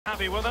Have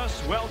you with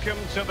us? Welcome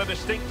to the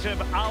distinctive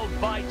Al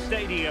Bayt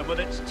Stadium with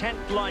its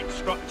tent-like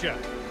structure.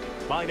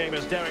 My name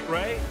is Derek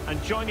Ray,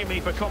 and joining me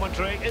for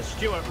commentary is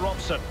Stuart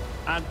Robson.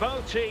 And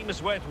both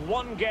teams with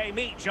one game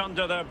each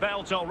under their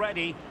belt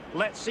already.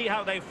 Let's see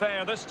how they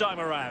fare this time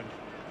around.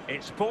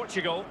 It's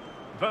Portugal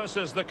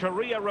versus the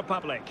Korea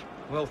Republic.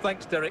 Well,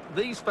 thanks, Derek.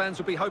 These fans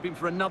will be hoping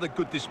for another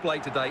good display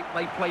today.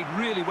 They played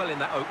really well in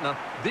that opener.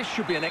 This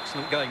should be an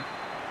excellent game.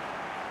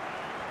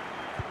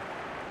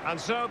 And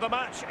so the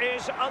match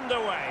is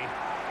underway.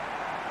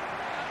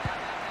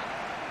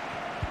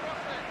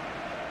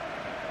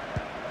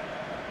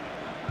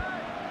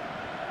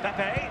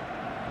 Pepe.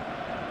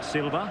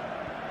 Silva.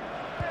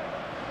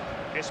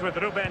 It's with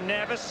Ruben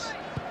Neves.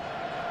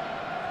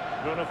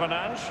 Bruno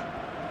Fernandes.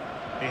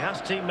 He has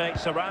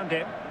teammates around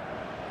him.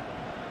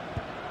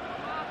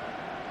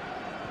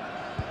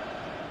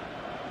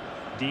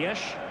 Dias.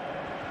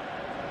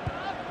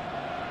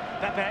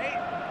 Pepe.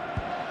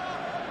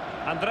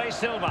 Andre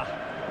Silva.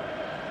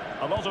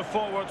 A lot of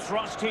forward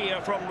thrust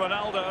here from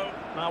Ronaldo.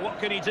 Now, what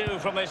can he do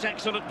from this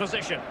excellent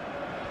position?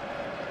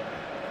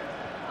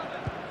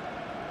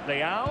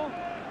 Leao.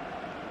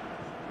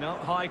 No,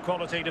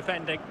 high-quality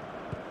defending.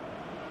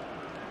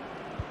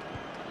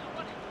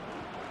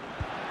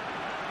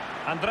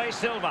 Andre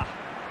Silva.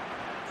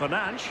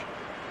 Fernandes.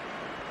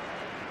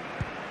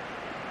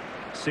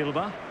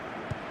 Silva.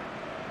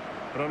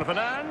 Bruno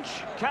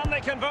Fernandes. Can they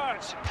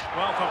convert?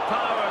 Well, for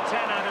power,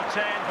 10 out of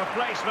 10. For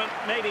placement,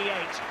 maybe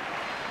 8.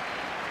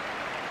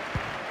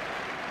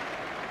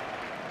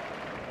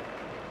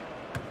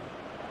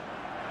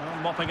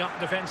 Mopping up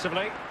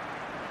defensively.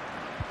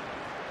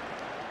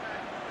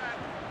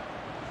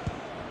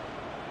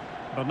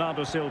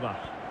 Bernardo Silva.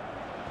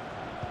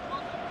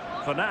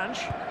 Fernandes.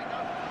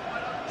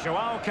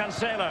 João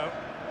Cancelo.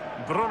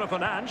 Bruno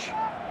Fernandes.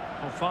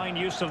 Will find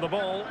use of the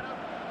ball.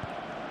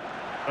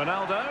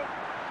 Ronaldo.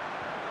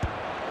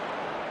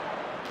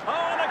 Oh,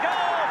 and a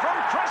goal from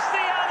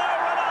Cristiano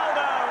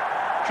Ronaldo.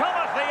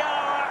 Cometh the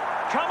hour.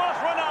 Cometh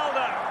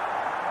Ronaldo.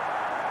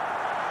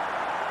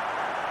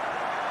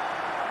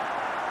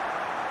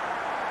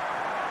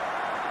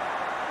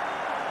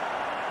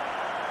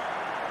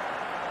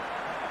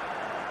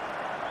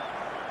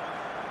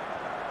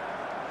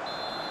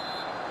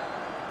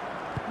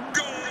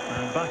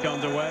 Back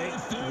underway,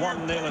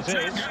 1-0 it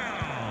is.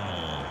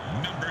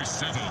 Number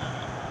 7,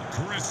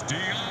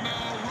 Cristiano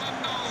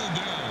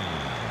Ronaldo.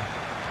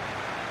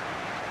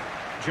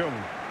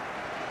 Jung.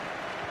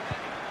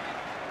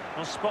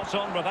 Well, spot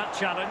on with that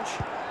challenge.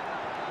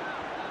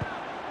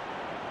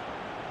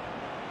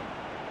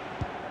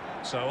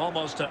 So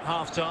almost at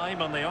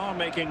half-time, and they are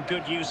making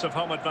good use of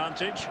home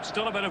advantage.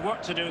 Still a bit of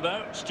work to do,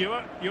 though.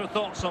 Stuart, your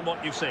thoughts on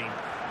what you've seen?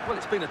 Well,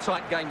 it's been a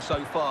tight game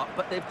so far,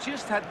 but they've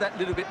just had that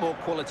little bit more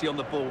quality on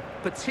the ball,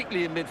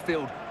 particularly in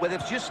midfield, where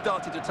they've just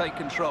started to take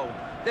control.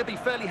 They'll be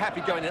fairly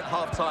happy going at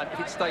half-time if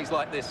it stays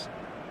like this.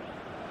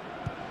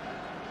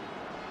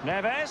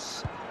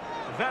 Neves.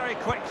 Very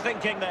quick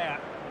thinking there.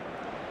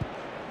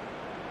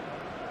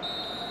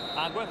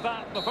 And with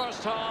that, the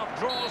first half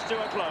draws to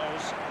a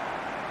close.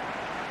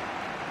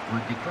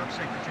 Would the club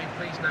secretary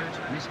please note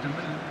Mr.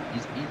 Moon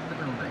is in the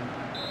building.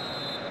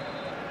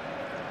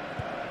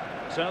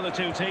 So the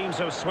two teams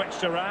have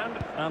switched around,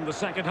 and the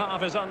second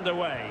half is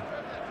underway.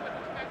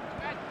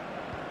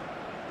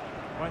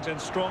 Went in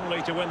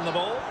strongly to win the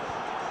ball.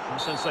 And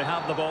since they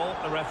have the ball,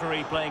 the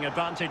referee playing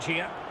advantage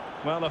here.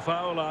 Well, a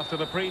foul after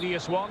the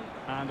previous one,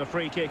 and a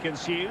free kick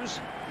ensues.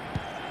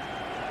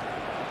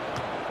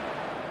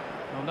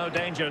 Well, no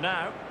danger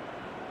now.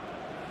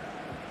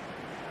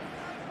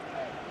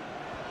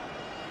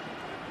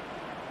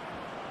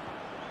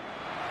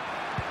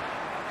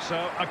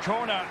 So a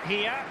corner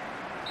here.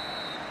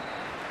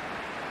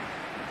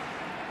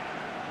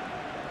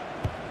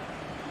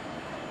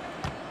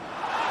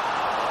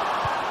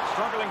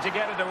 Struggling to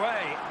get it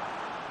away.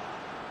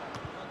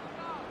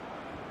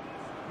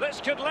 This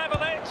could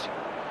level it.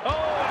 Oh,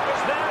 it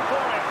was there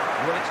for him.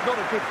 Well, it's not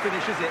a good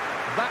finish, is it?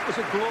 That was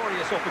a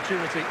glorious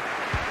opportunity.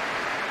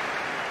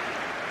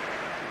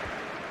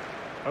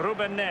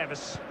 Ruben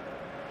Neves.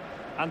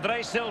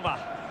 Andre Silva.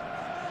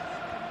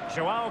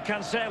 João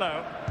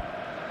Cancelo.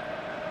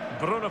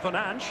 Bruno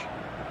Fernandes.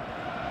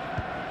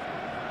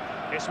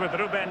 It's with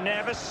Ruben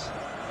Neves.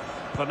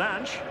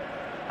 Fernandes.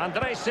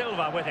 Andre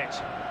Silva with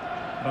it.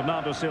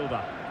 Bernardo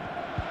Silva.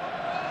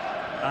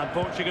 And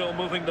Portugal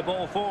moving the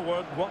ball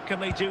forward. What can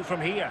they do from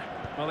here?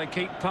 Well, they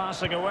keep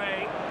passing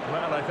away.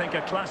 Well, I think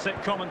a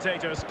classic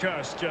commentator's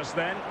curse just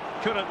then.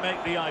 Couldn't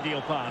make the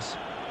ideal pass.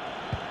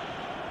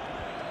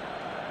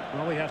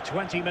 Well, we have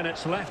 20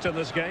 minutes left in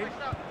this game.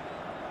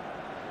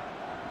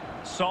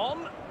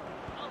 Son.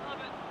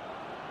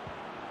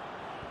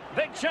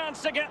 Big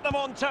chance to get them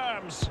on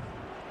terms.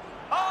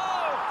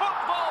 Oh,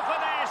 football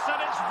finesse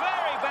at its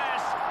very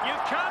best. You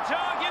can't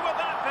argue with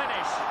that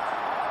finish.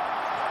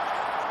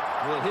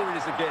 Well, here it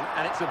is again,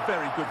 and it's a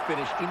very good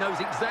finish. He knows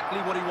exactly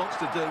what he wants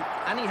to do,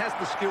 and he has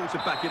the skill to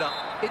back it up.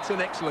 It's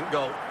an excellent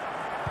goal.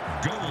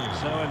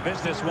 So in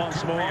business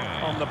once more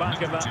on the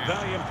back of that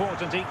very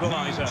important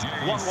equaliser.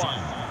 1-1.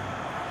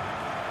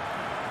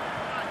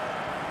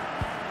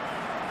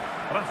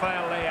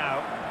 Rafael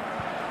Leao.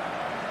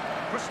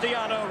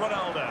 Cristiano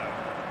Ronaldo.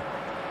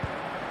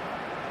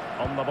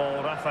 On the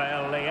ball,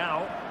 Rafael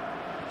Leao.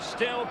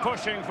 Still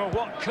pushing for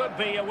what could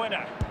be a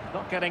winner.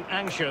 Not getting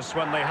anxious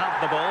when they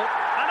have the ball.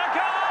 And a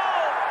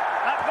goal!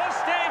 At this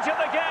stage of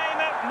the game,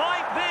 it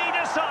might be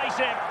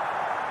decisive.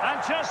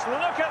 And just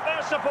look at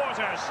their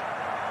supporters.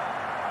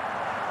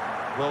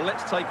 Well,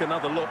 let's take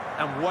another look.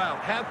 And wow,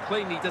 how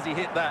cleanly does he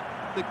hit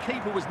that? The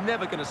keeper was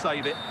never going to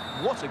save it.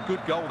 What a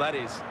good goal that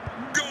is.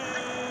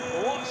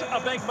 What a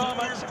big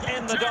moment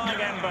in the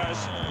dying embers.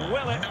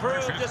 Will it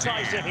prove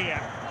decisive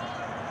here?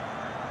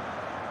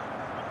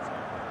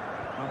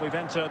 Well, we've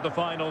entered the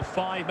final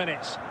 5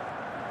 minutes.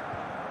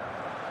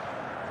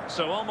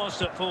 So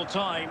almost at full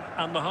time,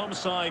 and the home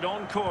side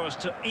on course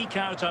to eke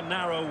out a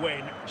narrow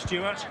win.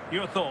 Stuart,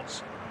 your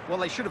thoughts? Well,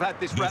 they should have had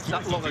this wrapped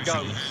up long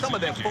ago. Some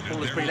of their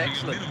football has been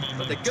excellent,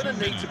 but they're going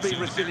to need to be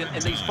resilient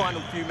in these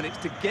final few minutes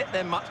to get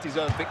their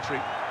much-deserved victory.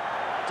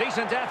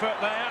 Decent effort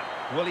there.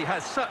 Well, he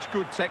has such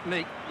good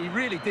technique. He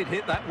really did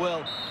hit that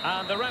well.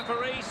 And the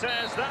referee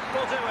says that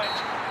will do it.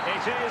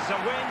 It is a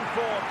win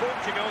for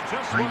Portugal,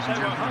 just what they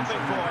were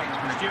hoping for.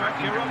 Stuart,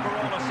 your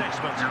overall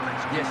assessment.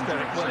 Yes,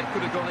 Derek, well, it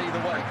could have gone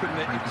either way,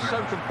 couldn't it? It was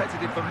so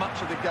competitive for much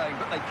of the game,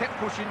 but they kept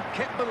pushing,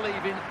 kept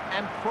believing,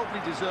 and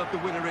probably deserved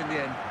the winner in the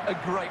end. A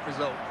great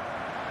result.